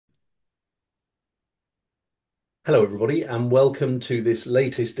Hello, everybody, and welcome to this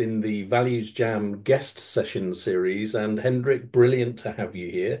latest in the ValuesJam guest session series. And Hendrik, brilliant to have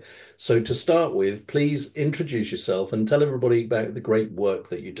you here. So, to start with, please introduce yourself and tell everybody about the great work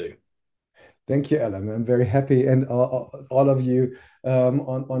that you do. Thank you, Alan. I'm very happy, and all of you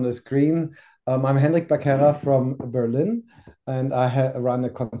on the screen. I'm Hendrik Backerra from Berlin, and I run a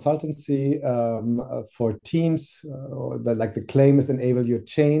consultancy for teams. Like the claim is enable your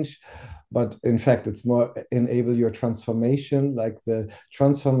change, but in fact, it's more enable your transformation, like the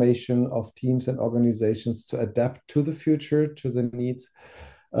transformation of teams and organizations to adapt to the future, to the needs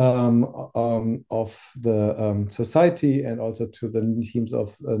of the society and also to the needs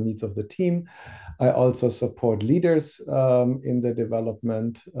of the team. I also support leaders in the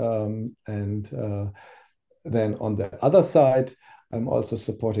development, and then on the other side, I'm also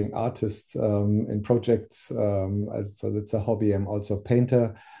supporting artists in projects. So that's a hobby. I'm also a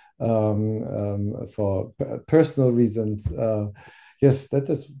painter for personal reasons. Yes, that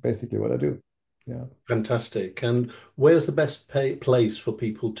is basically what I do. Yeah. Fantastic. And where's the best place for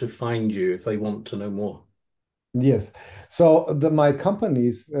people to find you if they want to know more? Yes. So my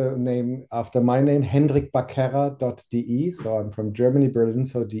company's name after my name, hendrikbackerra.de. So I'm from Germany, Berlin.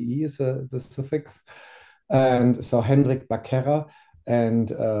 So DE is the suffix. And so Hendrik Backerra. And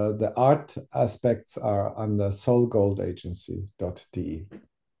the art aspects are under soulgoldagency.de.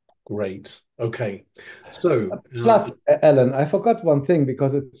 Great. Okay. So, Plus, Ellen, I forgot one thing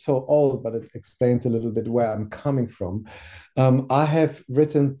because it's so old, but it explains a little bit where I'm coming from. I have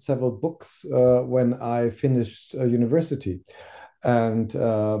written several books when I finished university, and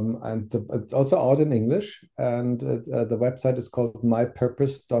it's also out in English. And the website is called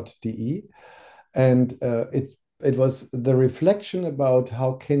mypurpose.de, and it was the reflection about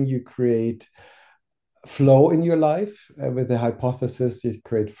how can you create flow in your life. With the hypothesis you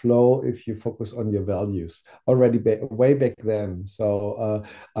create flow if you focus on your values already way back then. So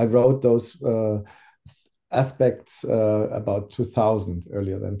I wrote those aspects about 2000,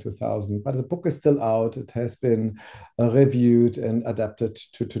 earlier than 2000, but the book is still out. It has been reviewed and adapted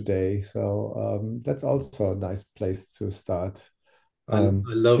to today, so that's also a nice place to start, I, I to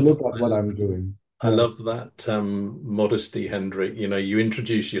love look at what I'm doing. I Yeah. love that modesty, Hendrik. You know, you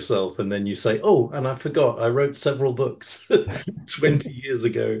introduce yourself and then you say, "Oh, and I forgot, I wrote several books 20 years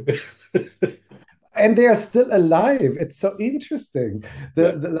ago." And they are still alive. It's so interesting.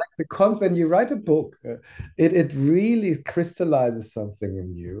 Yeah. When you write a book, it really crystallizes something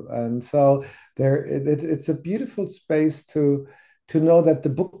in you, and so it's a beautiful space to know that the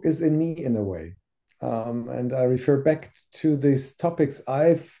book is in me in a way. And I refer back to these topics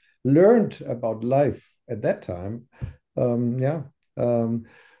I've learned about life at that time. Yeah. Um,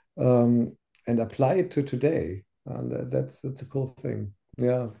 and apply it to today. And that's a cool thing.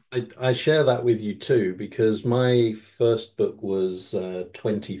 Yeah. I share that with you too, because my first book was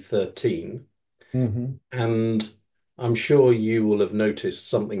 2013, Hmm. and I'm sure you will have noticed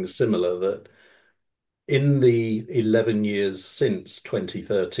something similar that in the 11 years since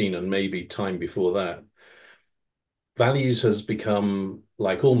 2013, and maybe time before that, values has become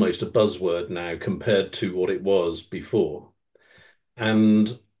like almost a buzzword now compared to what it was before.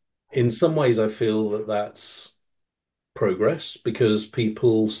 And in some ways, I feel that that's progress because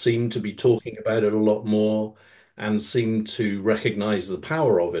people seem to be talking about it a lot more and seem to recognize the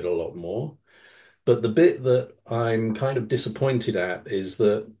power of it a lot more. But the bit that I'm kind of disappointed at is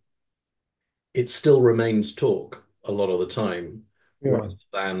that it still remains talk a lot of the time rather Yeah.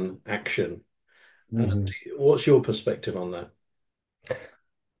 than action. Mhm. What's your perspective on that?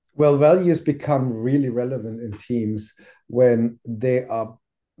 Well, values become really relevant in teams when they are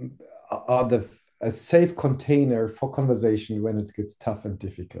a safe container for conversation when it gets tough and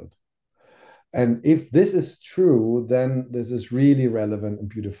difficult. And if this is true, then this is really relevant and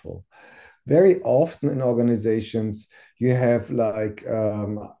beautiful. Very often in organizations, you have like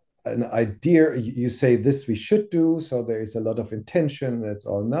an idea, you say this we should do, so there is a lot of intention, that's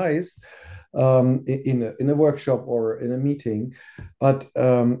all nice, in a workshop or in a meeting. But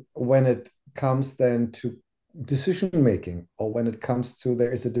when it comes then to decision making, or when it comes to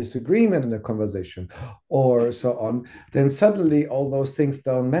there is a disagreement in a conversation or so on, then suddenly all those things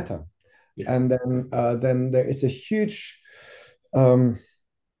don't matter. Yeah. And then there is a huge um,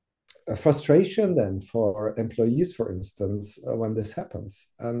 frustration then for employees, for instance, when this happens,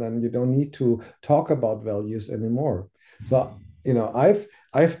 and then you don't need to talk about values anymore. So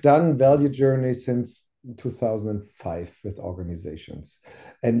I've done value journeys since 2005 with organizations,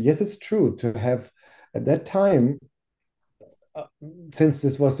 and yes, it's true to have at that time, uh, since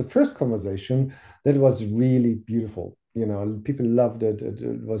this was the first conversation, that was really beautiful. People loved it.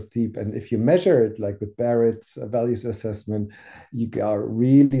 It was deep. And if you measure it, like with Barrett's values assessment, you are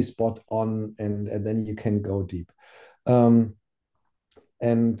really spot on, and then you can go deep. Um,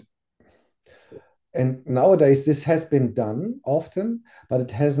 and and nowadays, this has been done often, but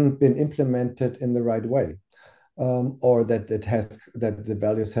it hasn't been implemented in the right way, or that the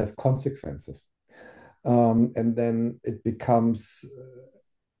values have consequences. And then it becomes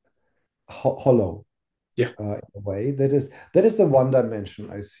hollow Yeah. in a way. That is the one dimension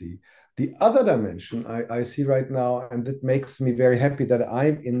I see. The other dimension I see right now, and that makes me very happy that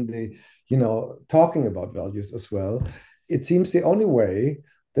I'm in the, talking about values as well. It seems the only way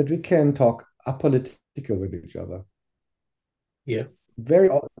that we can talk apolitical with each other. Yeah. Very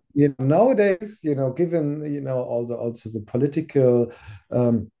nowadays, given all the also the political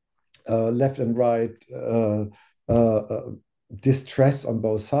um, left and right distress on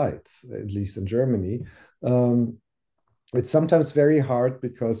both sides, at least in Germany. Um, it's sometimes very hard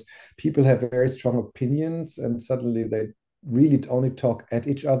because people have very strong opinions and suddenly they really only talk at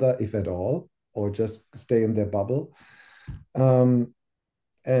each other, if at all, or just stay in their bubble. Um,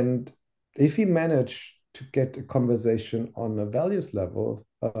 and if we manage to get a conversation on a values level,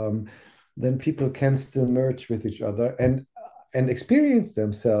 then people can still merge with each other and experience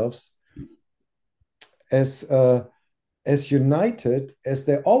themselves as as united as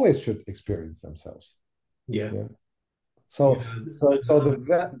they always should experience themselves. Yeah. Yeah. Yeah. So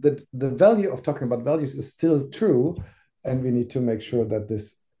the value of talking about values is still true, and we need to make sure that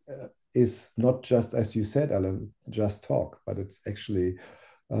this is not just, as you said, Alan, just talk, but it's actually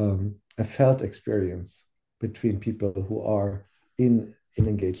a felt experience between people who are in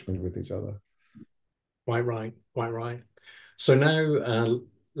engagement with each other. Quite right. Quite right. So now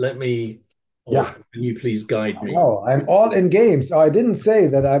let me, or Yeah. can you please guide me? Wow, I'm all in games. Oh, I didn't say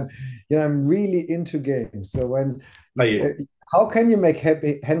that I'm really into games. So Are you? how can you make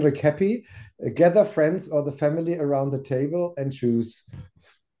Hendrik happy? Gather friends or the family around the table and choose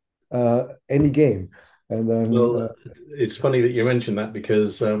any game, and then Well, it's funny that you mentioned that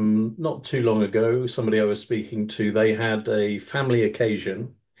because not too long ago, somebody I was speaking to, they had a family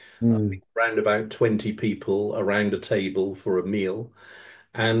occasion, I mm, think around about 20 people around a table for a meal.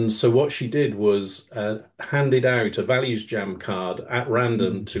 And so what she did was handed out a values jam card at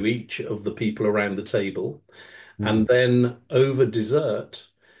random mm, to each of the people around the table. mm. And then over dessert,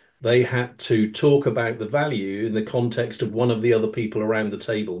 they had to talk about the value in the context of one of the other people around the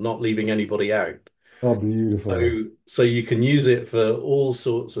table, not leaving anybody out. Oh, beautiful. So you can use it for all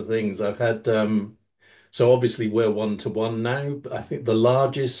sorts of things. I've had so obviously we're one to one now, but I think the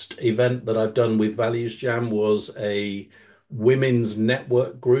largest event that I've done with Values Jam was a women's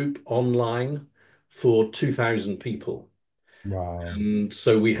network group online for 2,000 people. Wow. And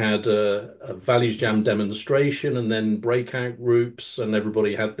so we had a Values Jam demonstration and then breakout groups, and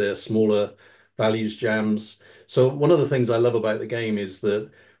everybody had their smaller Values Jams. So one of the things I love about the game is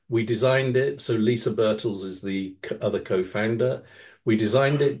that we designed it. So Lisa Birtles is the other co-founder. We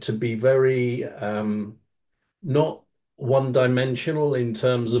designed it to be very not one dimensional in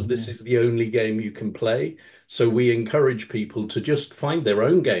terms of this Mhm. is the only game you can play. So we encourage people to just find their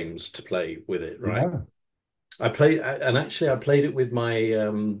own games to play with it, right? Yeah. I played, and actually, I played it with my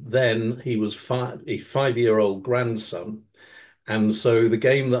then he was a 5 year old grandson, and so the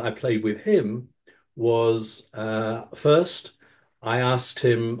game that I played with him was first I asked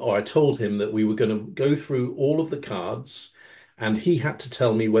him, or I told him that we were going to go through all of the cards, and he had to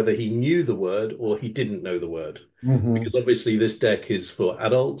tell me whether he knew the word or he didn't know the word, Hmm. because obviously this deck is for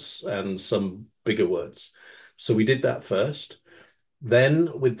adults and some bigger words. So we did that first.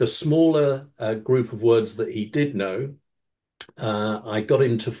 Then, with the smaller group of words that he did know, I got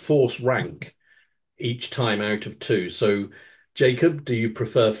him to force rank each time out of two. So, Jacob, do you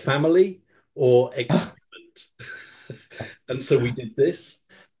prefer family or experiment? And so we did this,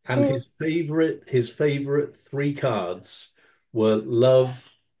 and his favorite three cards were love,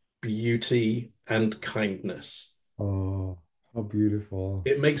 beauty, and kindness. Oh, how beautiful.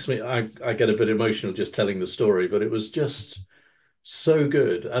 It makes me I get a bit emotional just telling the story, but it was just so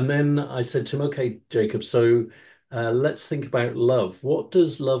good. And then I said to him, okay, Jacob, so let's think about love. What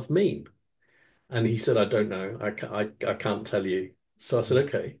does love mean? And he said, I don't know. I can't tell you. So I said,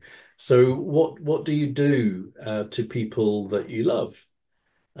 okay. So what do you do to people that you love?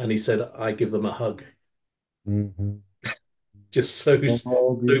 And he said, I give them a hug. Mhm. Just so Oh,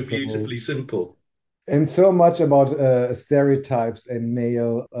 so beautiful. beautifully simple. And so much about stereotypes and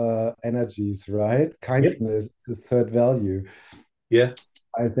male energies, right? Yeah. Kindness is his third value. Yeah.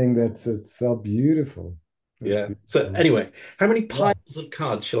 I think that's it's so beautiful. That's Yeah. So beautiful. anyway, how many Yeah. piles of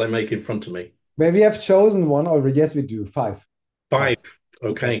cards shall I make in front of me? Maybe we have chosen one already. Yes, we do. Five. Five. Five.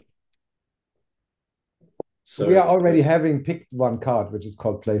 Okay. Okay. We So are already having picked one card, which is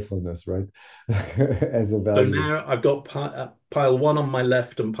called playfulness, right? As a so value. now I've got pile one on my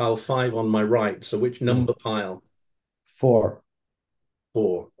left and pile five on my right. So which Yes. number pile? Four.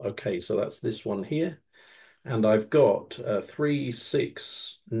 Four. Okay, so that's this one here. And I've got 3,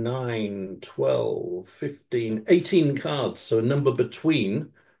 6, 9, 12, 15, 18 cards. So a number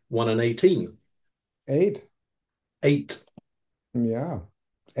between 1 and 18. Eight. 8. Yeah.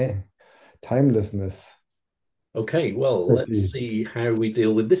 Eh, timelessness. Okay, well, let's Pretty. see how we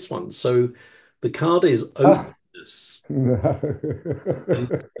deal with this one. So the card is Ah. openness. And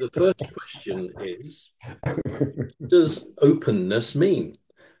the first question is, does openness mean?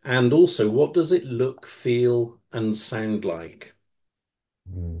 And also, what does it look, feel, and sound like?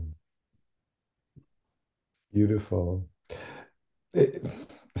 Hmm, beautiful. It-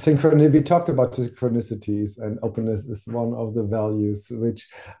 Synchronicity, we talked about synchronicities, and openness is one of the values which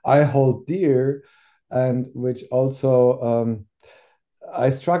I hold dear, and which also I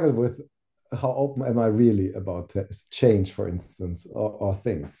struggle with. How open am I really about this change, for instance, or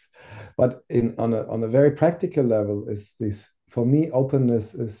things? But in on a very practical level, is this for me?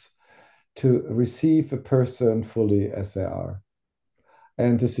 Openness is to receive a person fully as they are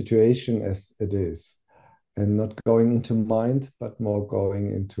and the situation as it is, and not going into mind, but more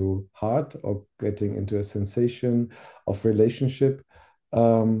going into heart or getting into a sensation of relationship.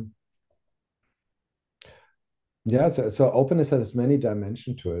 Um, yeah, so openness has many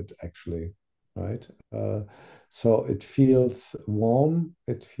dimensions to it, actually, right? Uh, so it feels warm,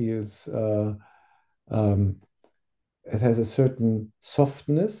 it feels, um, it has a certain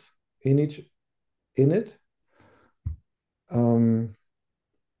softness in it. Um,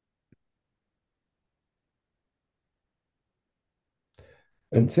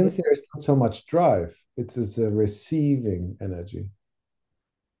 and And since there is not so much drive, it's a receiving energy.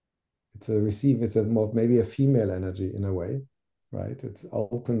 It's a more maybe a female energy in a way, right? It's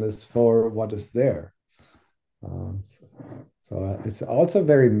openness for what is there. So it's also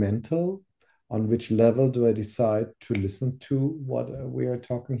very mental. On which level do I decide to listen to what we are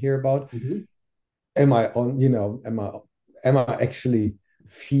talking here about? Mhm. Am I on, am I actually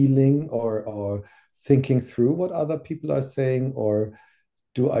feeling or thinking through what other people are saying, or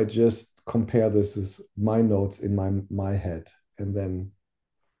do I just compare this as my notes in my head and then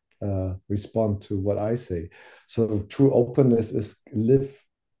respond to what I say? So true openness is live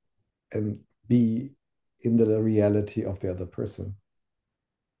and be in the reality of the other person.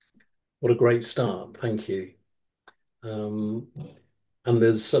 What a great start. Thank you. Um, and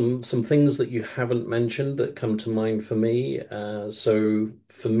there's some things that you haven't mentioned that come to mind for me. So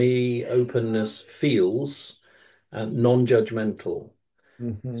for me, openness feels non-judgmental. So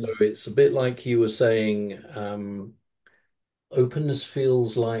Hmm. it's a bit like you were saying, openness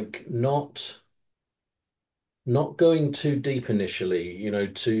feels like not going too deep initially,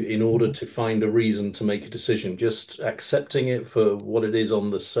 to in order to find a reason to make a decision, just accepting it for what it is on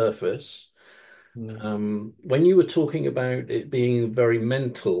the surface. When you were talking about it being very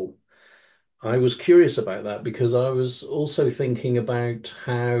mental, I was curious about that because I was also thinking about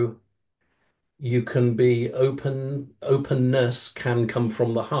how you can be openness can come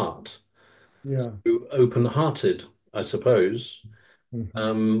from the heart. Yeah. Open-hearted, I suppose,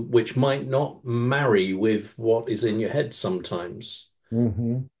 Hmm. which might not marry with what is in your head sometimes.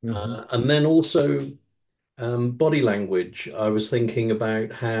 Hmm. Hmm. And then also body language. I was thinking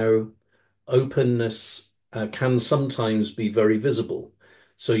about how openness can sometimes be very visible.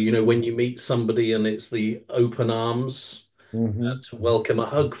 So, when you meet somebody and it's the open arms Hmm. to welcome a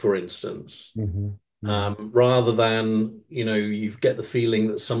hug, for instance, Hmm. Hmm. rather than, you get the feeling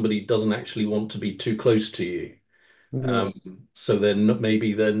that somebody doesn't actually want to be too close to you. Yeah. Um, so then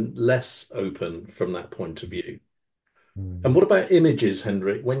maybe then less open from that point of view. And Mm. what about images,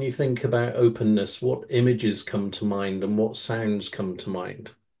 Hendrik? When you think about openness, what images come to mind and what sounds come to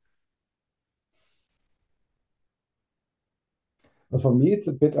mind? For me, it's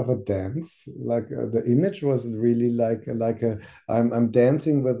a bit of a dance. Like the image was really like a I'm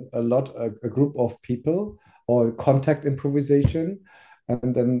dancing with a group of people or contact improvisation,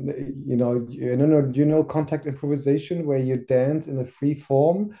 and then I don't know. Do you know contact improvisation where you dance in a free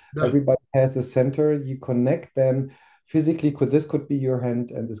form? No. Everybody has a center. You connect. Then physically, could be your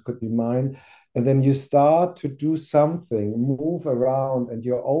hand and this could be mine, and then you start to do something, move around, and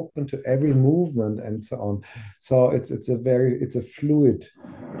you're open to every movement and so on. So it's a fluid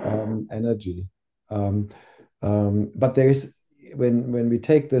energy. Um, but there's when we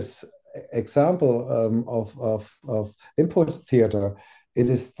take this example of input theater, it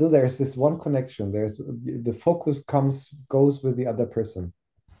is still there's this one connection. There's the focus goes with the other person.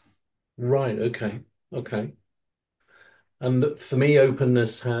 Right. Okay. Okay. And for me,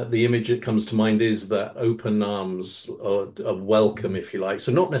 openness, the image that comes to mind is that open arms are welcome, if you like.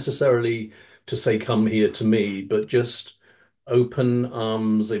 So not necessarily to say, come here to me, but just open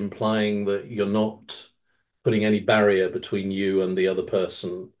arms implying that you're not putting any barrier between you and the other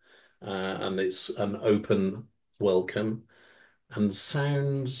person. And it's an open welcome. And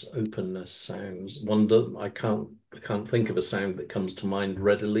sounds, openness, sounds. Wonder, I can't think of a sound that comes to mind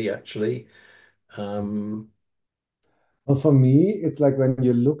readily, actually. Um, Well, for me, it's like when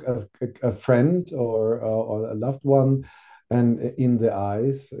you look a friend or a loved one, and in the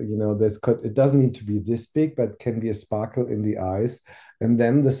eyes, it doesn't need to be this big, but can be a sparkle in the eyes, and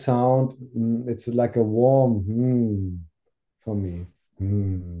then the sound, it's like a warm for me.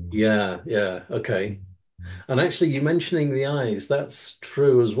 Mm. yeah, yeah, okay. And actually, you mentioning the eyes, that's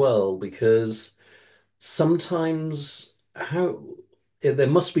true as well, because sometimes there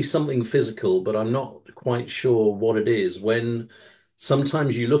must be something physical, but I'm not quite sure what it is. When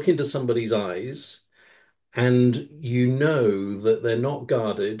sometimes you look into somebody's eyes and you know that they're not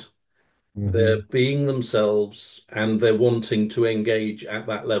guarded, they're Hmm. being themselves, and they're wanting to engage at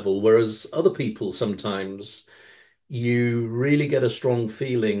that level. Whereas other people sometimes you really get a strong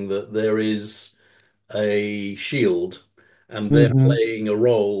feeling that there is a shield and they're Hmm. playing a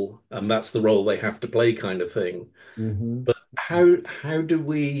role and that's the role they have to play kind of thing. Hmm. But how do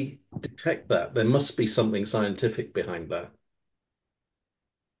we detect that? There must be something scientific behind that.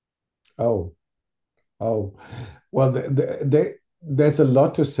 Oh, oh. Well, there's a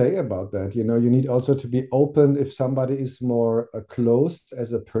lot to say about that. You need also to be open if somebody is more closed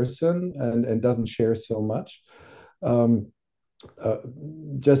as a person and doesn't share so much. Um, uh,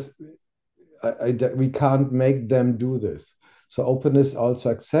 just we can't make them do this. So openness also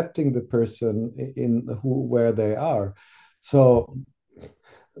accepting the person in who where they are. So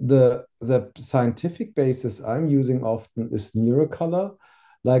the scientific basis I'm using often is neurocolor,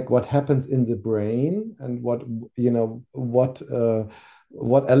 like what happens in the brain and what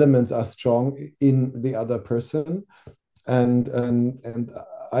elements are strong in the other person, and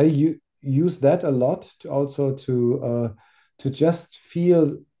use that a lot to also to just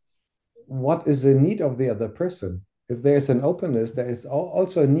feel what is the need of the other person. If there's an openness, there is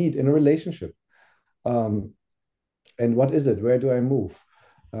also a need in a relationship. Um, and what is it? Where do I move?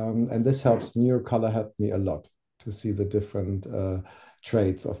 And this helps. Neurocolor helped me a lot to see the different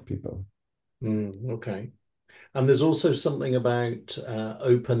traits of people. Okay. And there's also something about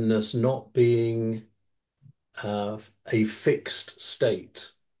openness not being a fixed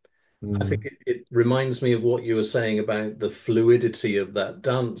state. I think Mm, it reminds me of what you were saying about the fluidity of that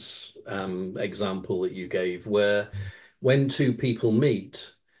dance example that you gave, where when two people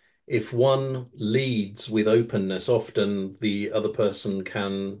meet, if one leads with openness, often the other person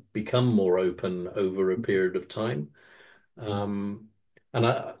can become more open over a period of time. Um,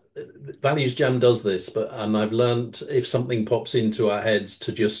 and Values Jam does this, and I've learned if something pops into our heads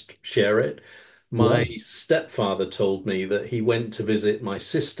to just share it. My yeah. stepfather told me that he went to visit my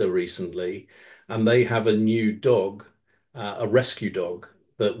sister recently, and they have a new dog, a rescue dog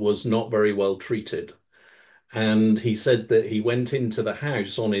that was not very well treated. And he said that he went into the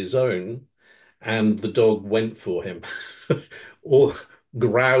house on his own, and the dog went for him, all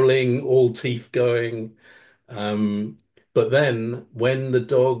growling, all teeth going. Um, but then when the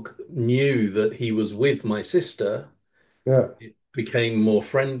dog knew that he was with my sister, Yeah. it became more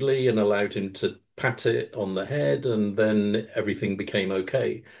friendly and allowed him to pat it on the head, and then everything became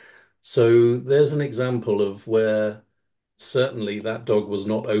okay. So there's an example of where certainly that dog was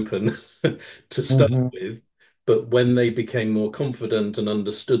not open to start Hmm. with, but when they became more confident and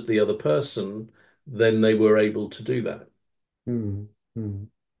understood the other person, then they were able to do that. Mm, mm.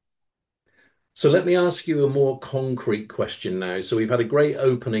 So let me ask you a more concrete question now. So we've had a great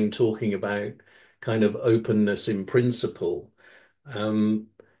opening talking about kind of openness in principle. Um,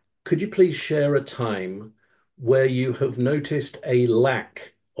 could you please share a time where you have noticed a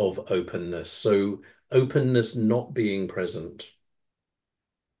lack of openness? So openness not being present.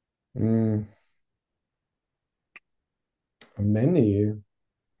 Mm. Many,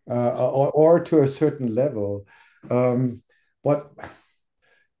 or to a certain level. Um, but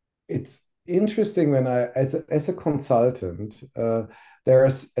it's interesting when as a consultant,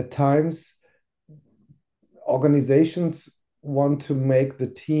 there's at times organizations want to make the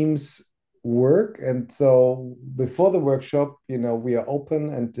teams work. And so before the workshop, we are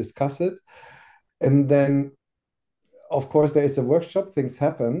open and discuss it. And then, of course, there is a workshop, things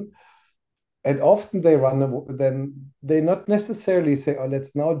happen. and often they then they not necessarily say, oh,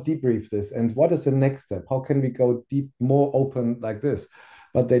 let's now debrief this. And what is the next step? How can we go deep, more open like this?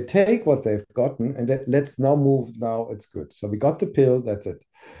 But they take what they've gotten and let's now move. Now it's good. So we got the pill, that's it.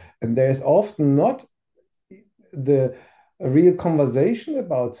 And there's often not the a real conversation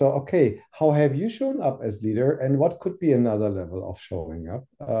about, so okay, how have you shown up as leader and what could be another level of showing up,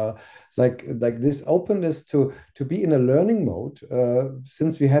 like this openness to be in a learning mode,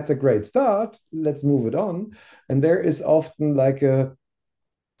 since we had a great start, let's move it on. And there is often like a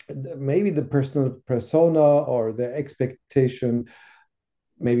maybe the personal persona or the expectation,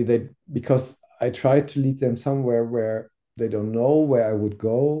 maybe they, because I try to lead them somewhere where they don't know where I would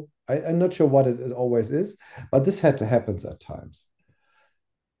go. I'm not sure what it always is, but this had to happens at times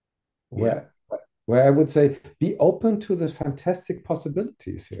Yeah. where where I would say be open to the fantastic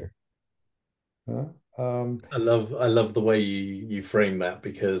possibilities here. Uh, um, I love the way you frame that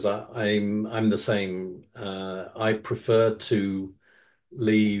because I'm the same. I prefer to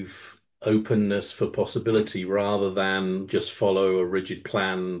leave openness for possibility rather than just follow a rigid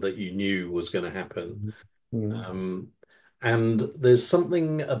plan that you knew was going to happen. mm, Um, and there's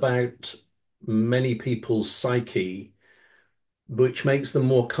something about many people's psyche which makes them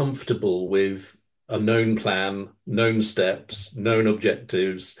more comfortable with a known plan, known steps, known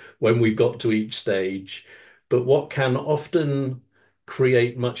objectives when we've got to each stage. But what can often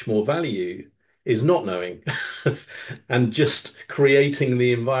create much more value is not knowing and just creating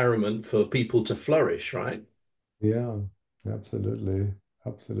the environment for people to flourish, right? yeah, absolutely,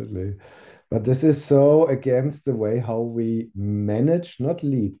 absolutely. But this is so against the way how we manage, not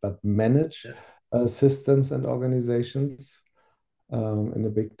lead, but manage Yeah. systems and organizations in a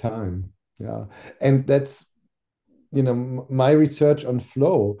big time. Yeah, and that's, my research on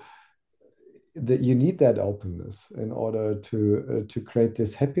flow, that you need that openness in order to create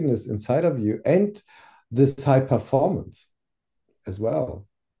this happiness inside of you and this high performance as well.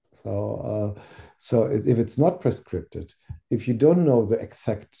 So if it's not prescripted, if you don't know the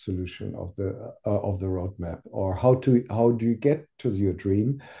exact solution of the roadmap, or how do you get to your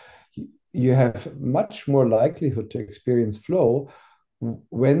dream, you have much more likelihood to experience flow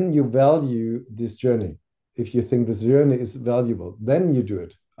when you value this journey. If you think this journey is valuable, then you do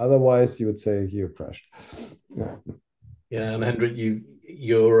it. Otherwise, you would say you're crushed. Yeah. Yeah, and Hendrik,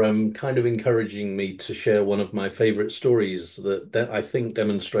 you're kind of encouraging me to share one of my favorite stories that I think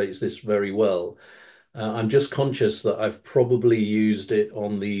demonstrates this very well. I'm just conscious that I've probably used it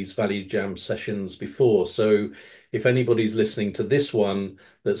on these Value Jam sessions before. So if anybody's listening to this one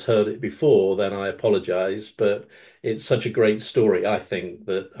that's heard it before, then I apologize. But it's such a great story, I think,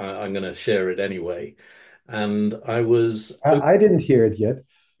 that I'm going to share it anyway. And I was, oh, I didn't hear it yet.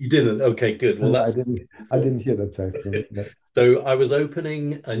 you didn't? Okay, good. Well, I that's didn't. I didn't hear that side from it. But, so I was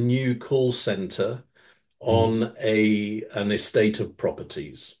opening a new call center mhm, on a an estate of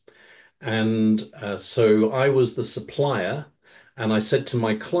properties. And so I was the supplier, and I said to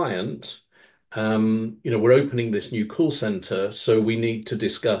my client, we're opening this new call center, so we need to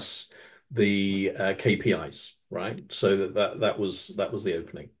discuss the KPIs, right? So that was the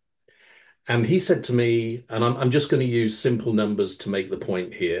opening. And he said to me, and I'm just going to use simple numbers to make the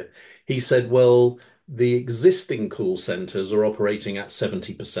point here. He said, well, the existing call centers are operating at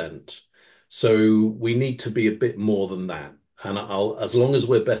 70%. So we need to be a bit more than that. And as long as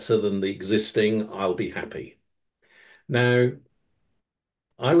we're better than the existing, I'll be happy. Now,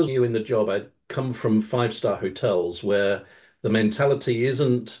 I was new in the job. I'd come from five-star hotels where the mentality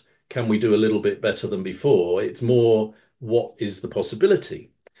isn't, can we do a little bit better than before? It's more, what is the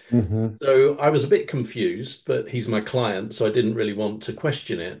possibility? mhm. So I was a bit confused, but he's my client, so I didn't really want to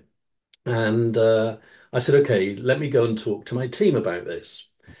question it. And I said, okay, let me go and talk to my team about this.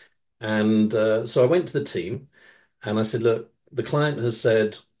 And so I went to the team and I said, look, the client has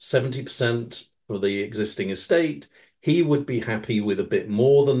said 70% for the existing estate. He would be happy with a bit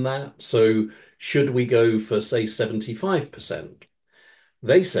more than that. So should we go for, say, 75%?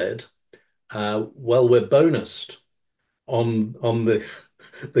 They said, well, we're bonused on the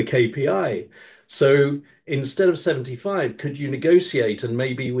the KPI. So instead of 75, could you negotiate and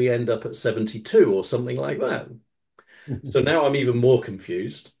maybe we end up at 72 or something like that? So now I'm even more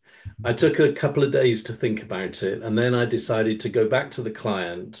confused. I took a couple of days to think about it, and then I decided to go back to the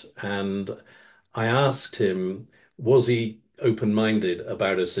client and I asked him, was he open-minded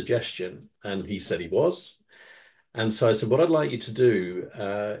about a suggestion? And he said he was. And so I said, what I'd like you to do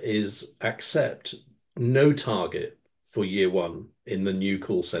is accept no target for year one in the new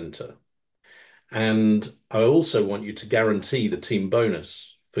call center. And I also want you to guarantee the team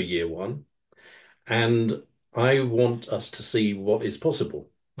bonus for year one. And I want us to see what is possible.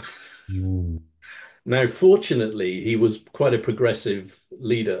 Mm. Now, fortunately, he was quite a progressive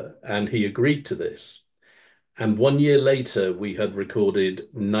leader and he agreed to this. And 1 year later, we had recorded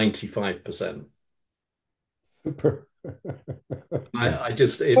 95%. Super. I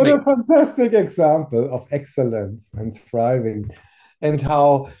just, it What makes, a fantastic example of excellence and thriving, and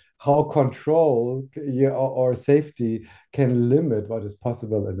how control or safety can limit what is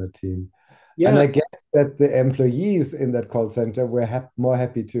possible in a team. And yeah, I guess that the employees in that call center were more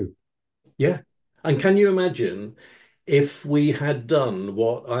happy too. yeah. And can you imagine if we had done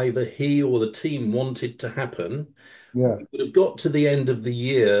what either he or the team wanted to happen? Yeah. We would have got to the end of the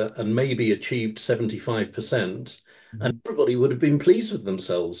year and maybe achieved 75%, and Mhm. everybody would have been pleased with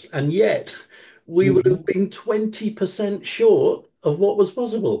themselves. And yet, we would have Mhm. been 20% short of what was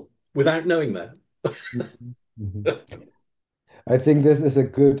possible without knowing that. Mhm. Mhm. I think this is a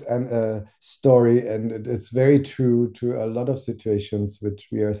good and story, and it's very true to a lot of situations which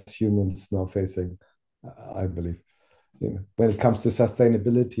we as humans now facing, I believe. When it comes to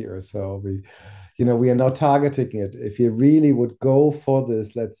sustainability or so, we are now targeting it. If you really would go for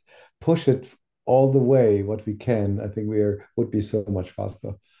this, let's push it all the way what we can. I think would be so much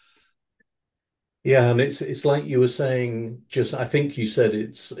faster. Yeah, and it's like you were saying, just I think you said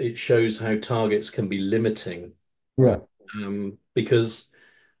it shows how targets can be limiting, right? Yeah. Because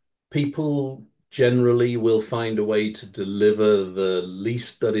people generally will find a way to deliver the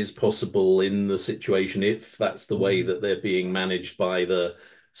least that is possible in the situation if that's the way Mhm. that they're being managed by the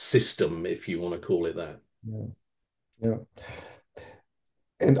system, if you want to call it that. Yeah. Yeah.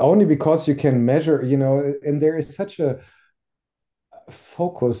 And only because you can measure, and there is such a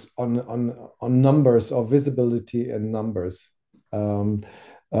focus on numbers or visibility and numbers, um,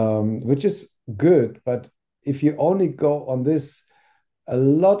 which is good. But if you only go on this, a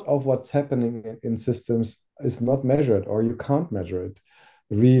lot of what's happening in systems is not measured, or you can't measure it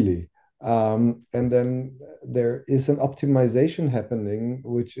really. And then there is an optimization happening,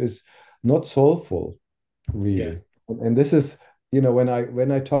 which is not soulful, Yeah. really. And this is,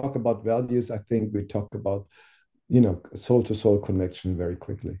 when I talk about values, I think we talk about soul to soul connection very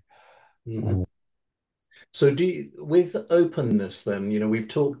quickly. Mhm. Uh, So with openness then, we've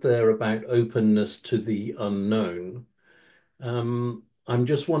talked there about openness to the unknown. I'm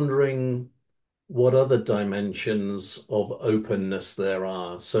just wondering what other dimensions of openness there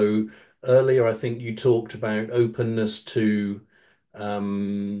are. So earlier, I think you talked about openness to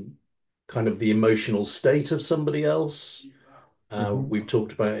um, kind of the emotional state of somebody else. mhm. We've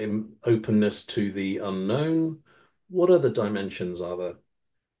talked about openness to the unknown. What other dimensions are there?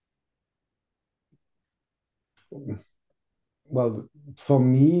 Well, for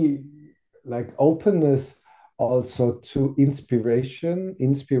me, like openness also to inspiration,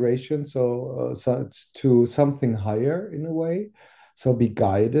 so to something higher in a way. So be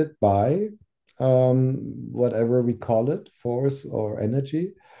guided by whatever we call it, force or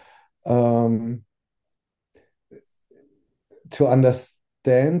energy. Um, to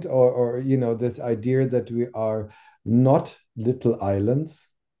understand or this idea that we are not little islands,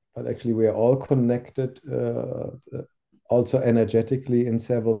 but actually we are all connected, also energetically in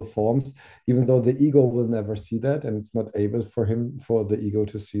several forms, even though the ego will never see that, and it's not able for the ego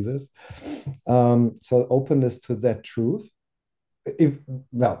to see this. So openness to that truth. If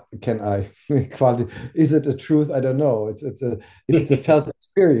Well, can I quality, is it a truth? I don't know. It's a felt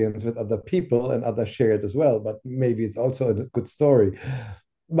experience with other people, and others share it as well, but maybe it's also a good story.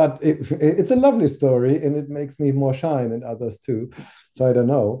 But it's a lovely story, and it makes me more shine, and others too. So I don't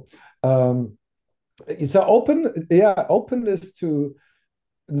know. It's a open Yeah, openness to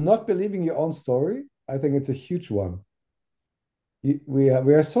not believing your own story. I think it's a huge one. We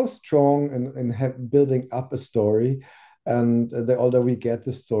are so strong in building up a story, and the older we get,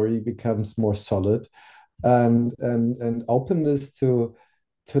 the story becomes more solid, and openness to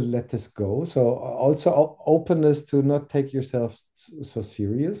let this go. So also openness to not take yourself so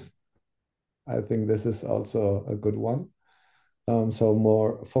serious. I think this is also a good one. So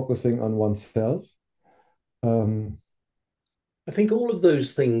more focusing on oneself. Um, I think all of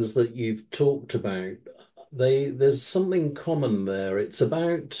those things that you've talked about, there's something common there. It's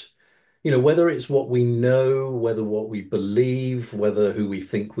about, whether it's what we know, whether what we believe, whether who we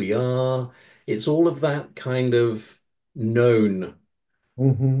think we are, it's all of that kind of known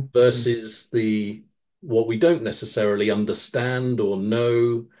mhm, versus the what we don't necessarily understand or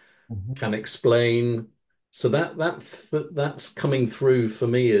know, mhm, can explain. So that's coming through for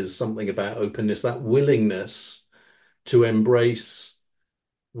me as something about openness, that willingness to embrace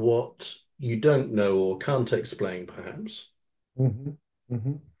what you don't know or can't explain, perhaps. mhm,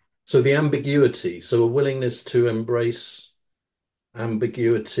 mhm. So the ambiguity, so a willingness to embrace.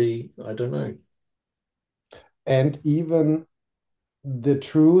 ambiguity. I don't know. And even the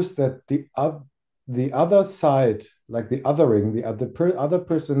truth that the other side, like the othering, other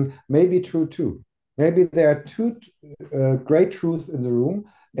person may be true too. Maybe there are two great truths in the room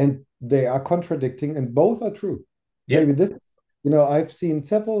and they are contradicting and both are true. Yeah. Maybe this, I've seen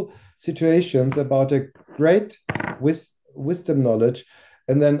several situations about a great wisdom knowledge.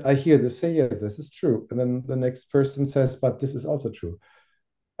 And then I hear this say, yeah, this is true. And then the next person says, but this is also true.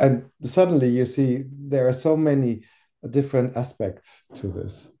 And suddenly you see there are so many different aspects to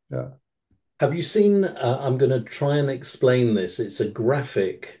this. Yeah. Have you seen? I'm going to try and explain this. It's a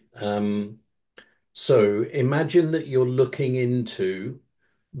graphic. So imagine that you're looking into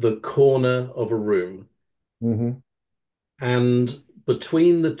the corner of a room, Hmm. and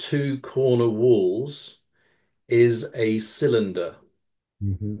between the two corner walls is a cylinder.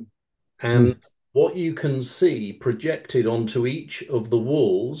 Hmm. And what you can see projected onto each of the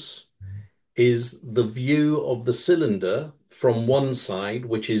walls is the view of the cylinder from one side,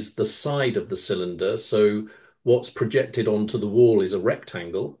 which is the side of the cylinder. So what's projected onto the wall is a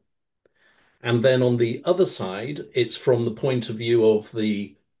rectangle. And then on the other side, it's from the point of view of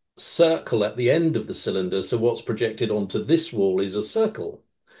the circle at the end of the cylinder. So what's projected onto this wall is a circle.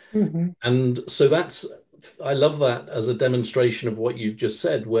 Hmm. And so I love that as a demonstration of what you've just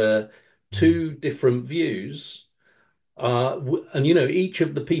said, where two different views and each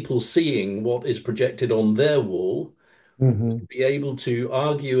of the people seeing what is projected on their wall Hmm. be able to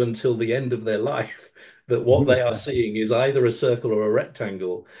argue until the end of their life that what they are Exactly. seeing is either a circle or a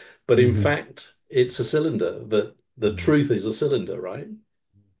rectangle, but in Hmm. fact, it's a cylinder, that the truth is a cylinder, right?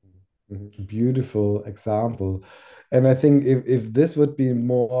 Beautiful example. And I think if this would be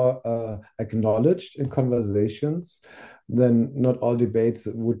more acknowledged in conversations, then not all debates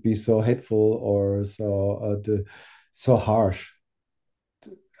would be so hateful or so harsh.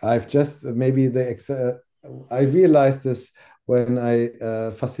 I've just I realized this when I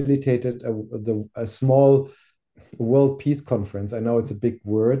facilitated a small World Peace Conference. I know it's a big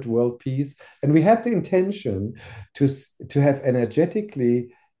word, World Peace, and we had the intention to have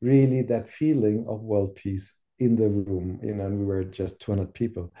energetically really that feeling of world peace in the room, and we were just 200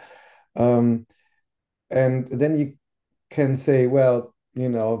 people. Um, and then you can say, well,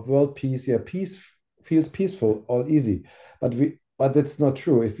 world peace, yeah, peace feels peaceful, all easy, but that's not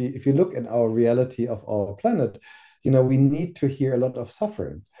true. If you look at our reality of our planet, we need to hear a lot of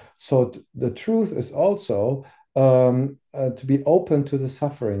suffering. So the truth is also to be open to the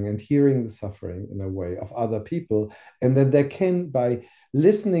suffering and hearing the suffering in a way of other people, and then there can, by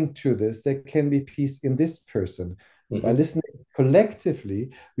listening to this, there can be peace in this person. By Hmm. listening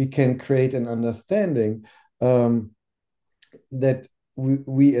collectively, we can create an understanding um, that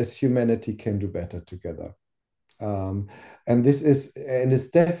we as humanity can do better together. Um, and this is, and it's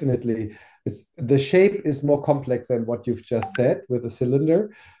definitely, the shape is more complex than what you've just said with the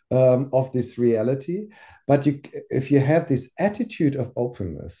cylinder of this reality. But if you have this attitude of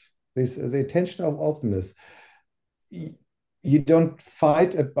openness, this the intention of openness, you, you don't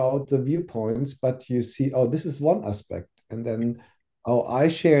fight about the viewpoints, but you see, oh, this is one aspect, and then, oh, I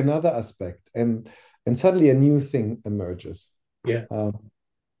share another aspect, and suddenly a new thing emerges. Yeah. Um,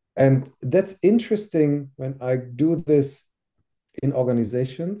 and that's interesting when I do this in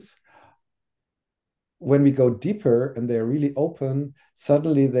organizations. When we go deeper and they're really open,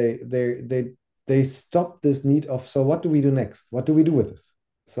 suddenly they stop this need of, so what do we do next? What do we do with this?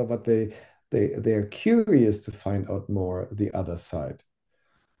 So, but they're curious to find out more the other side.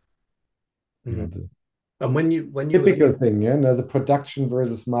 Mhm. The And when you were typical thing, yeah, the production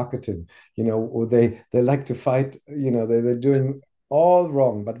versus marketing, or they like to fight, they're doing all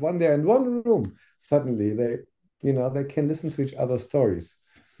wrong, but when they're in one room, suddenly they can listen to each other's stories.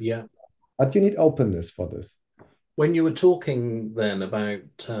 yeah, But you need openness for this. when you were talking then about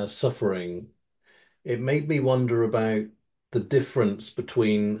suffering, it made me wonder about the difference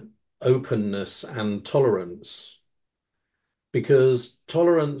between openness and tolerance, because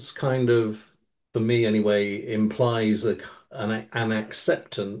tolerance kind of, for me anyway, implies an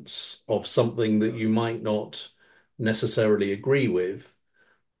acceptance of something that you might not necessarily agree with.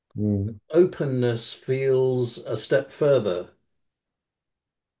 Mm. Openness feels a step further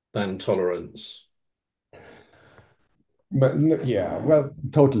than tolerance. But yeah, well,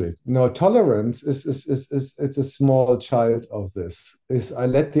 totally. No, tolerance is it's a small child of this. Is I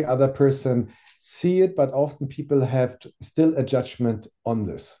let the other person see it, but often people have still a judgment on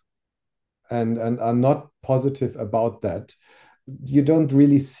this, and are not positive about that. You don't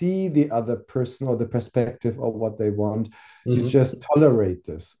really see the other person or the perspective of what they want. You Hmm. just tolerate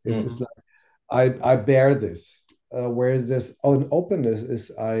this. It's Hmm. like I bear this. whereas this own openness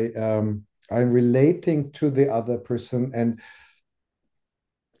is I'm relating to the other person, and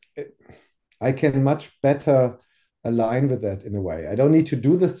I can much better align with that in a way. I don't need to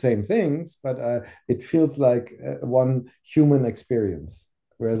do the same things, but it feels like one human experience.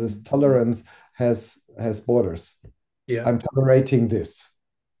 Whereas this tolerance has borders. Yeah. I'm tolerating this,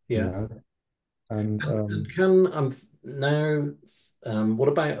 you Yeah. know, and And can now, what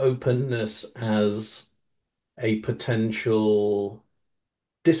about openness as a potential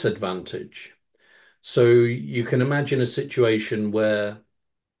disadvantage? So you can imagine a situation where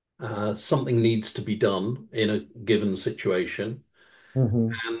something needs to be done in a given situation,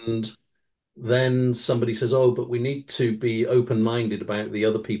 mhm, and then somebody says, "Oh, but we need to be open-minded about the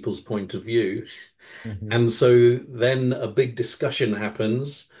other people's point of view." mhm. And so then a big discussion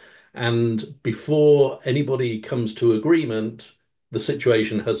happens, and before anybody comes to agreement, the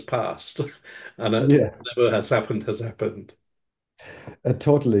situation has passed, and Yes. whatever has happened has happened.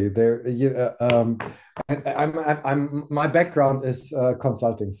 Totally. My background is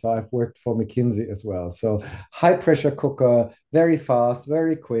consulting, so I've worked for McKinsey as well. So high pressure cooker, very fast,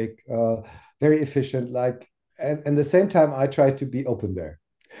 very quick, very efficient. And the same time, I try to be open there.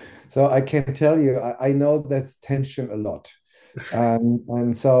 So I can tell you, I know that's tension a lot,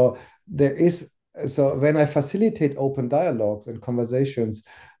 and so there is. So when I facilitate open dialogues and conversations,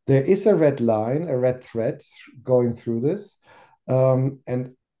 there is a red line, a red thread going through this,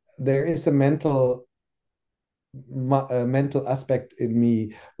 and there is a mental aspect in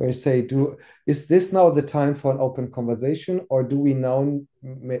me where I say, "Do is this now the time for an open conversation, or do we now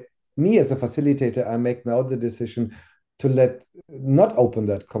me as a facilitator, I make now the decision to let not open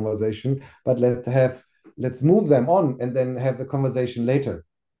that conversation, but let's move them on and then have the conversation later."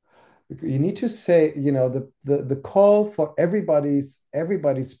 You need to say, the call for everybody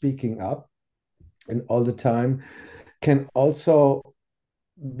speaking up and all the time can also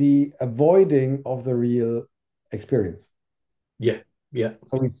be avoiding of the real experience. Yeah, yeah,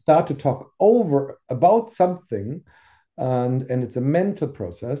 So we start to talk over about something, and it's a mental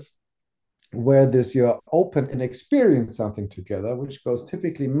process where this you're open and experience something together, which goes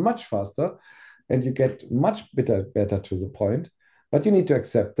typically much faster, and you get much better to the point. But you need to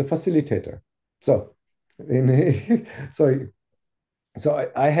accept the facilitator. So, in, so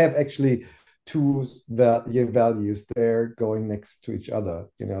I have actually two values there going next to each other.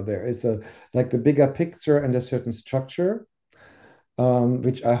 There is a like the bigger picture and a certain structure,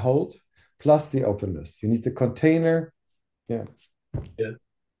 which I hold, plus the openness. You need the container. Yeah. yeah.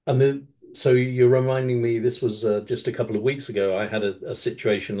 And then, so you're reminding me, this was just a couple of weeks ago. I had a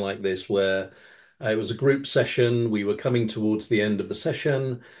situation like this where it was a group session. We were coming towards the end of the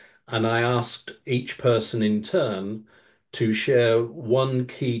session, and I asked each person in turn to share one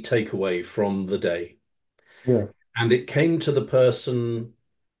key takeaway from the day. Yeah. And it came to the person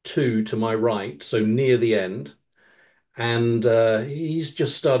two to my right, so near the end, and he's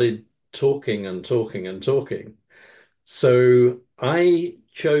just started talking and talking and talking. So I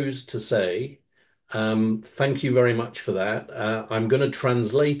chose to say, thank you very much for that. I'm going to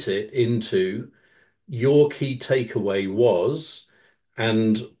translate it into your key takeaway was,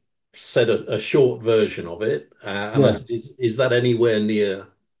 and said a short version of it. And I Yeah. said, is that anywhere near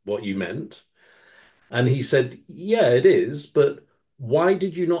what you meant? And he said, yeah, it is. But why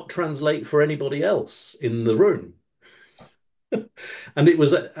did you not translate for anybody else in the room? And it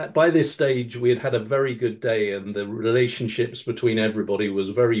was by this stage we had had a very good day, and the relationships between everybody was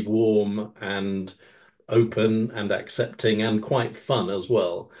very warm and open and accepting and quite fun as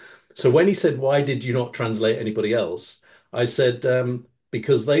well. So when he said, "Why did you not translate anybody else?" I said,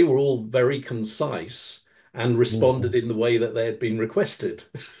 because they were all very concise and responded Mhm. in the way that they had been requested,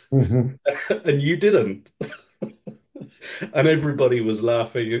 Mhm. and you didn't." And everybody was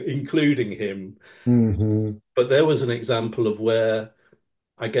laughing, including him. Mhm. But there was an example of where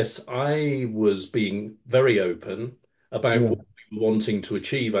I guess I was being very open about Yeah. what we were wanting to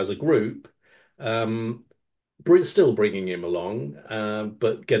achieve as a group, um, still bringing him along,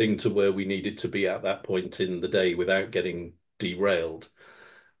 but getting to where we needed to be at that point in the day without getting derailed.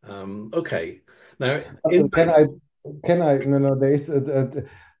 Okay. Now, in Can that, I, no, no, there is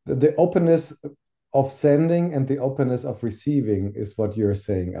the openness of sending and the openness of receiving is what you're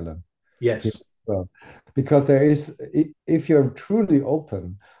saying, Alan. Here yes, as well. Because if you're truly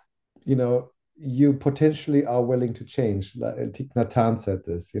open, you potentially are willing to change. Like Thich Nhat Hanh said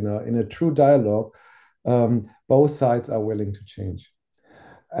this, in a true dialogue, both sides are willing to change.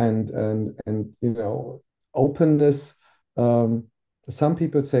 And openness, um, some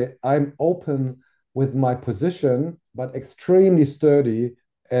people say I'm open with my position but extremely sturdy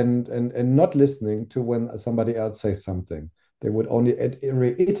and not listening to when somebody else says something. They would only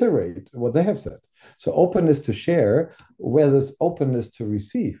reiterate what they have said. So openness to share, where there's openness to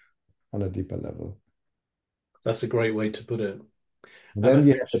receive on a deeper level. That's a great way to put it. And Then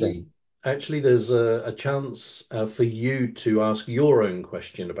you have it actually, on. actually, there's a chance for you to ask your own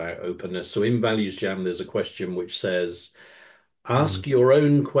question about openness. So in Values Jam, there's a question which says, Mm, ask your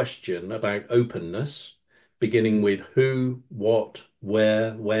own question about openness, beginning with who, what,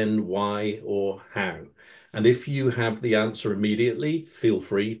 where, when, why, or how. And if you have the answer immediately, feel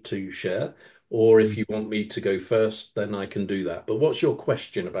free to share. Or if mm, you want me to go first, then I can do that. But what's your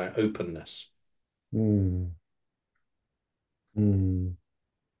question about openness? mm, mm.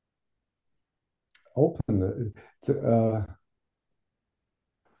 Open.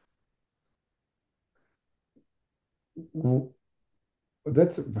 W-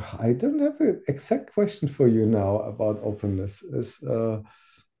 that's I don't have an exact question for you now about openness. Is mm,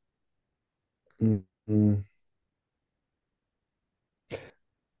 mm,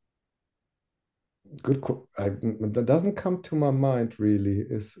 good. That doesn't come to my mind really.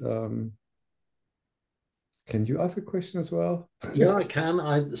 Is can you ask a question as well? Yeah, I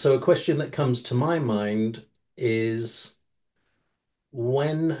can. So a question that comes to my mind is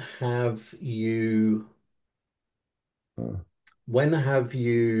when have you Uh, when have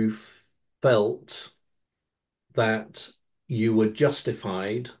you felt that you were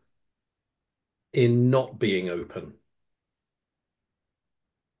justified in not being open?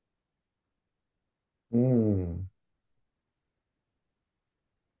 mm.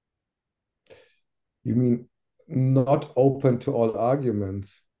 You mean not open to all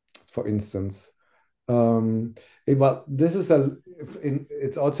arguments, for instance? Well, this is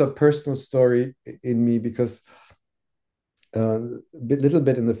it's also a personal story in me because a little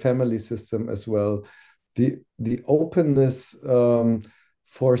bit in the family system as well. The openness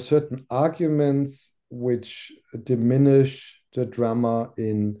for certain arguments which diminish the drama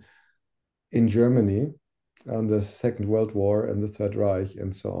in Germany on the Second World War and the Third Reich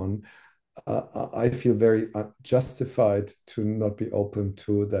and so on. I feel very justified to not be open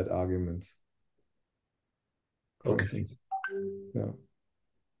to that argument, for Okay. instance. Yeah.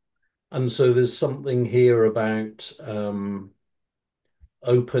 And so there's something here about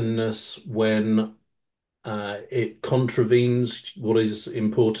openness when it contravenes what is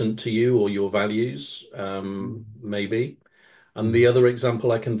important to you or your values, maybe. And the Mhm. other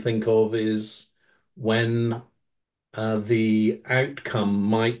example I can think of is when the outcome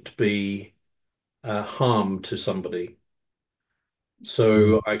might be harm to somebody.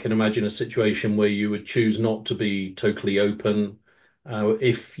 Mhm. So I can imagine a situation where you would choose not to be totally open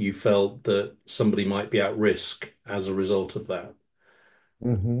if you felt that somebody might be at risk as a result of that.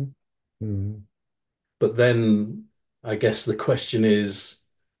 Mhm. Mhm. But then I guess the question is,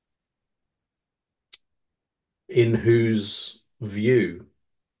 in whose view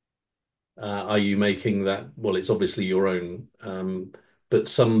are you making that? Well, it's obviously your own, but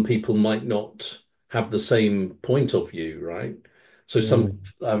some people might not have the same point of view, right? So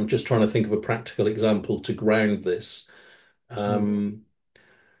Mhm. I'm just trying to think of a practical example to ground this. Mhm. Um,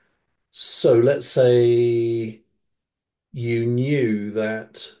 so let's say you knew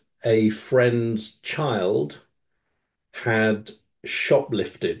that a friend's child had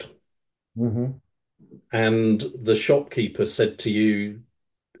shoplifted, Mhm. and the shopkeeper said to you,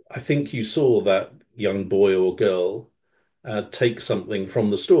 I think you saw that young boy or girl take something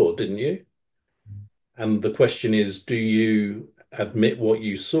from the store, didn't you? And the question is, do you admit what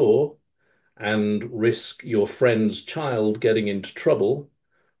you saw and risk your friend's child getting into trouble,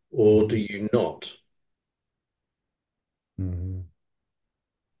 or do Mhm. you not? Mhm.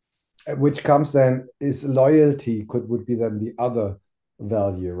 Which comes then is loyalty could would be then the other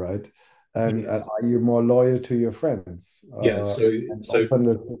value, right? And Yes. are you more loyal to your friends Yeah, and so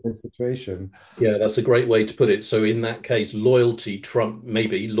openness to the situation? yeah, that's a great way to put it. So in that case,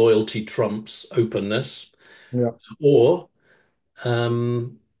 maybe loyalty trumps openness, Yeah. or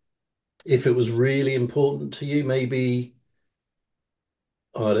um, if it was really important to you, maybe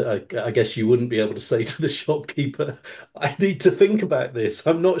I guess you wouldn't be able to say to the shopkeeper, "I need to think about this.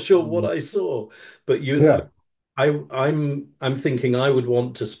 I'm not sure what Mhm. I saw." But Yeah. I'm thinking I would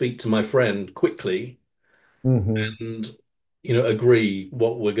want to speak to my friend quickly Hmm. and agree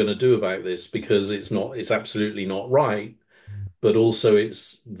what we're going to do about this because it's absolutely not right. But also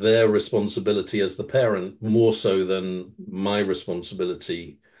it's their responsibility as the parent more so than my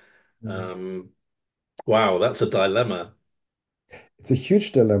responsibility. Um, wow, that's a dilemma. It's a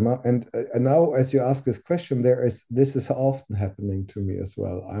huge dilemma. And now, as you ask this question, this is often happening to me as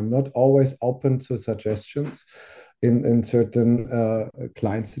well. I'm not always open to suggestions in certain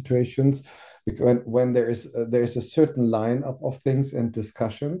client situations, because when there is a certain line of things and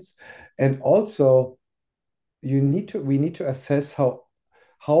discussions, and also we need to assess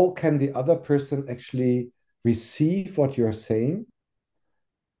how can the other person actually receive what you're saying.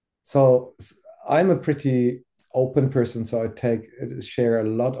 So I'm a pretty open person, so I share a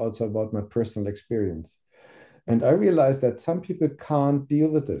lot also about my personal experience. And I realized that some people can't deal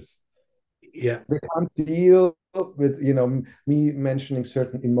with this. Yeah. They can't deal with, me mentioning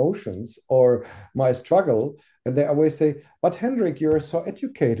certain emotions or my struggle. And they always say, but Hendrik, you're so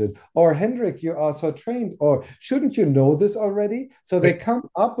educated, or Hendrik, you are so trained, or shouldn't you know this already? So they come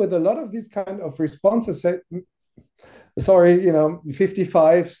up with a lot of these kind of responses. Say, sorry,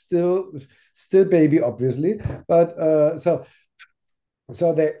 55, still baby, obviously. But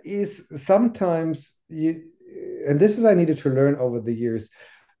so there is sometimes you, and this is I needed to learn over the years.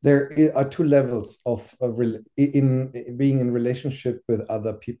 There are two levels of in being in relationship with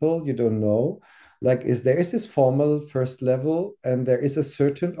other people you don't know. Like, there is this formal first level, and there is a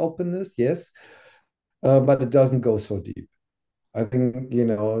certain openness, yes, but it doesn't go so deep. I think,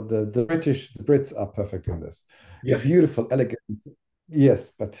 the Brits are perfect in this. A Yeah. beautiful, elegant,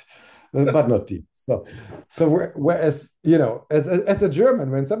 yes, but not deep. So whereas, as a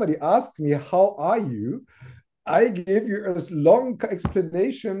German, when somebody asks me how are you, I give you a long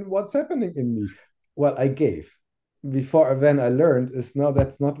explanation what's happening in me. Well, I gave before, then I learned is no,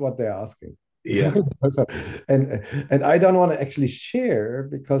 that's not what they're asking. Yeah. So, and I don't want to actually share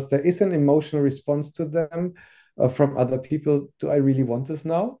because there is an emotional response to them from other people. Do I really want this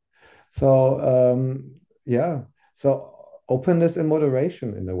now? So yeah, so openness and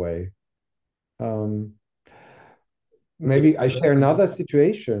moderation in a way. Um, Yeah. Maybe I share another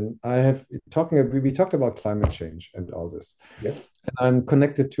situation. I have talking. We talked about climate change and all this. Yeah. And I'm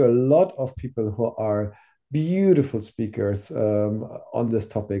connected to a lot of people who are beautiful speakers on this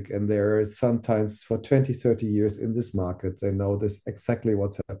topic, and they're sometimes for 20, 30 years in this market. They know this exactly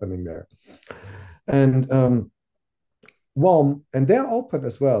what's happening there, and warm, and they're open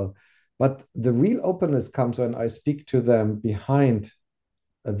as well. But the real openness comes when I speak to them behind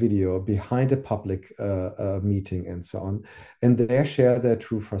a video, behind a public meeting, and so on. And they share their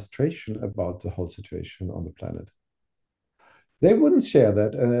true frustration about the whole situation on the planet. They wouldn't share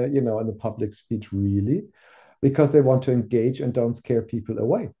that, in the public speech, really, because they want to engage and don't scare people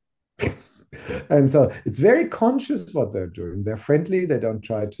away. And so it's very conscious what they're doing. They're friendly, they don't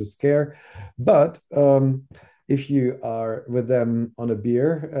try to scare. But if you are with them on a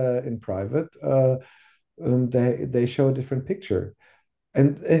beer in private, they show a different picture.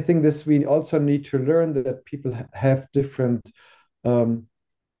 And I think this we also need to learn that people have different um,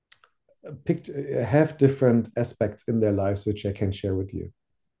 have different aspects in their lives which I can share with you.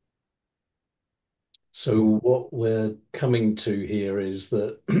 So what we're coming to here is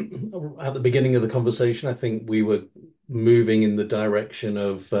that at the beginning of the conversation, I think we were moving in the direction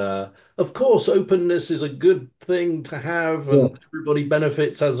of course, openness is a good thing to have, Yeah. and everybody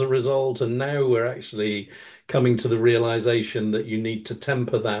benefits as a result. And now we're actually coming to the realization that you need to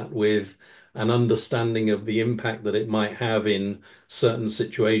temper that with an understanding of the impact that it might have in certain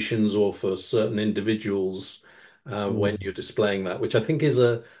situations or for certain individuals when Mm. you're displaying that, which I think is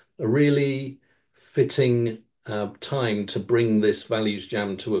a really fitting time to bring this values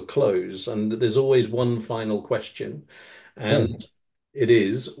jam to a close. And there's always one final question, Right. and it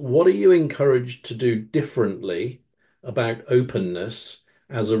is, what are you encouraged to do differently about openness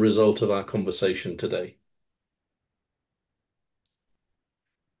as a result of our conversation today?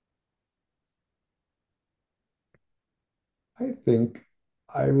 I think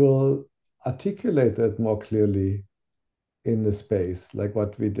I will articulate that more clearly in the space, like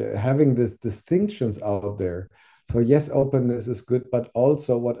what we do, having these distinctions out there. So yes, openness is good, but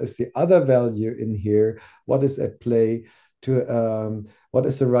also what is the other value in here? What is at play? To what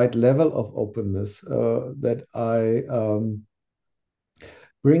is the right level of openness that I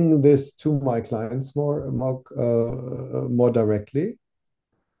bring this to my clients more directly,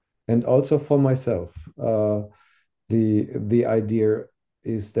 and also for myself. The idea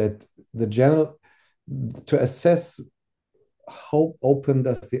is that the general to assess how open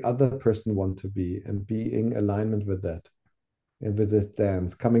does the other person want to be and be in alignment with that and with this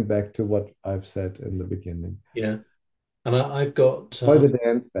dance, coming back to what I've said in the beginning. Yeah. And I've got Enjoy the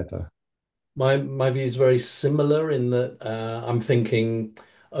dance better. my view is very similar in that I'm thinking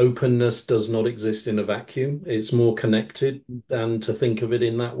openness does not exist in a vacuum. It's more connected than to think of it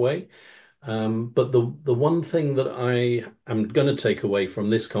in that way. But the one thing that I am going to take away from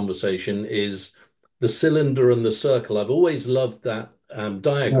this conversation is the cylinder and the circle. I've always loved that Yeah.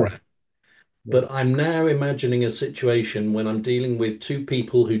 diagram. Yeah. But I'm now imagining a situation when I'm dealing with two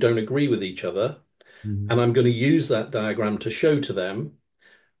people who don't agree with each other, and Mhm. I'm going to use that diagram to show to them.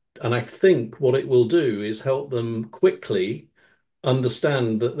 And I think what it will do is help them quickly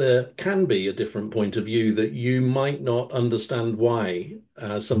understand that there can be a different point of view, that you might not understand why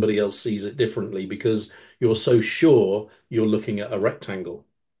somebody else sees it differently because you're so sure you're looking at a rectangle.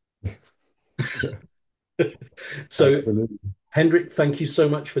 Yeah, So, absolutely. Hendrik, thank you so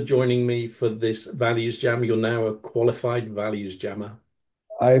much for joining me for this Values Jam. You're now a qualified Values Jammer.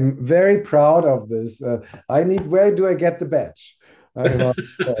 I'm very proud of this. where do I get the badge? I'm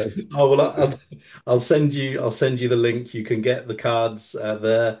obsessed. Oh well, I'll send you the link. You can get the cards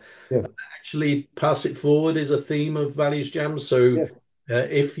there. Yes, Actually, pass it forward is a theme of Values Jam. So yes,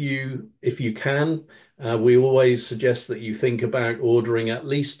 if you can, we always suggest that you think about ordering at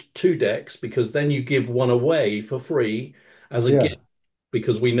least two decks because then you give one away for free as a gift yeah.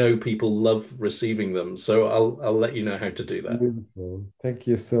 because we know people love receiving them. So I'll let you know how to do that. Beautiful. Thank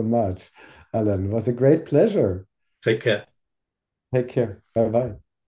you so much, Alan. It was a great pleasure. Take care. Take care. Bye bye.